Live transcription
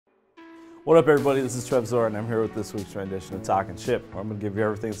What up, everybody? This is Trevzor, and I'm here with this week's rendition of Talkin Ship, where I'm going to give you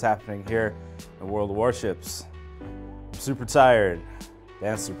everything that's happening here in World of Warships. I'm super tired.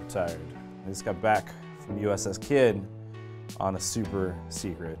 Dan's super tired. I just got back from USS Kid on a super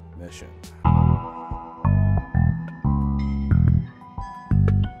secret mission.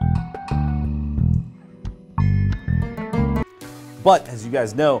 But as you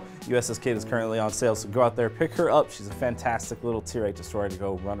guys know, USS Kid is currently on sale, so go out there, pick her up. She's a fantastic little Tier 8 destroyer to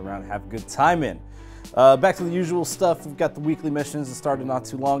go run around and have a good time in. Back to the usual stuff, we've got the weekly missions that started not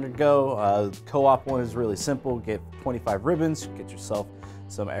too long ago. Co-op one is really simple. Get 25 ribbons, get yourself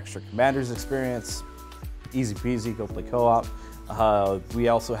some extra commander's experience. Easy peasy, go play co-op. We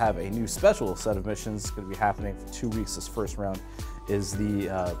also have a new special set of missions going to be happening for 2 weeks. This first round is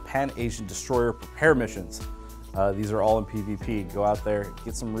the Pan-Asian Destroyer Prepare missions. These are all in PvP. Go out there,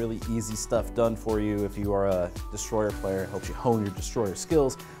 get some really easy stuff done for you if you are a destroyer player. Helps you hone your destroyer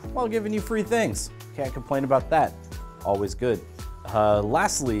skills while giving you free things. Can't complain about that. Always good.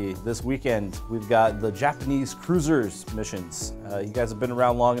 Lastly, this weekend, we've got the Japanese cruisers missions. You guys have been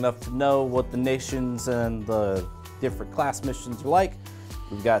around long enough to know what the nations and the different class missions are like.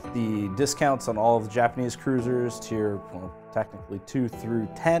 We've got the discounts on all of the Japanese cruisers, tier, well, technically 2 through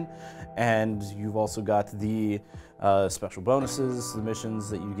 10, and you've also got the special bonuses, the missions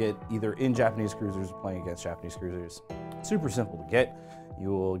that you get either in Japanese cruisers or playing against Japanese cruisers. Super simple to get.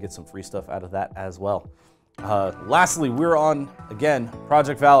 You will get some free stuff out of that as well. Lastly, we're on, again,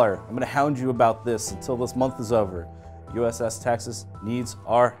 Project Valor. I'm going to hound you about this until this month is over. USS Texas needs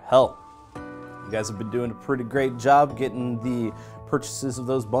our help. You guys have been doing a pretty great job getting the purchases of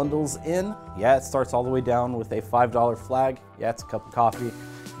those bundles in. Yeah, it starts all the way down with a $5 flag. Yeah, it's a cup of coffee.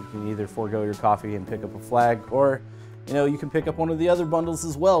 You can either forego your coffee and pick up a flag, or you can pick up one of the other bundles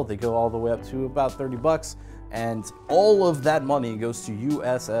as well. They go all the way up to about 30 bucks, and all of that money goes to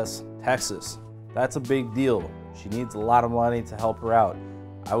USS Texas. That's a big deal. She needs a lot of money to help her out.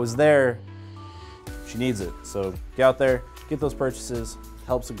 I was there. She needs it. So get out there, get those purchases.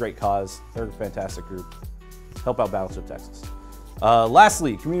 Helps a great cause. They're a fantastic group. Help out Battleship Texas.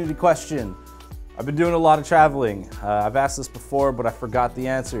 Lastly, community question. I've been doing a lot of traveling. I've asked this before, but I forgot the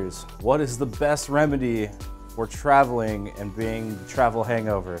answers. What is the best remedy for traveling and being the travel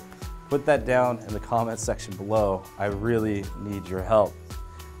hangover? Put that down in the comments section below. I really need your help.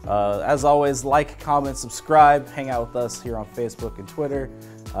 As always, like, comment, subscribe, hang out with us here on Facebook and Twitter.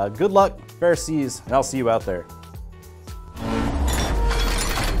 Good luck, fair seas, and I'll see you out there.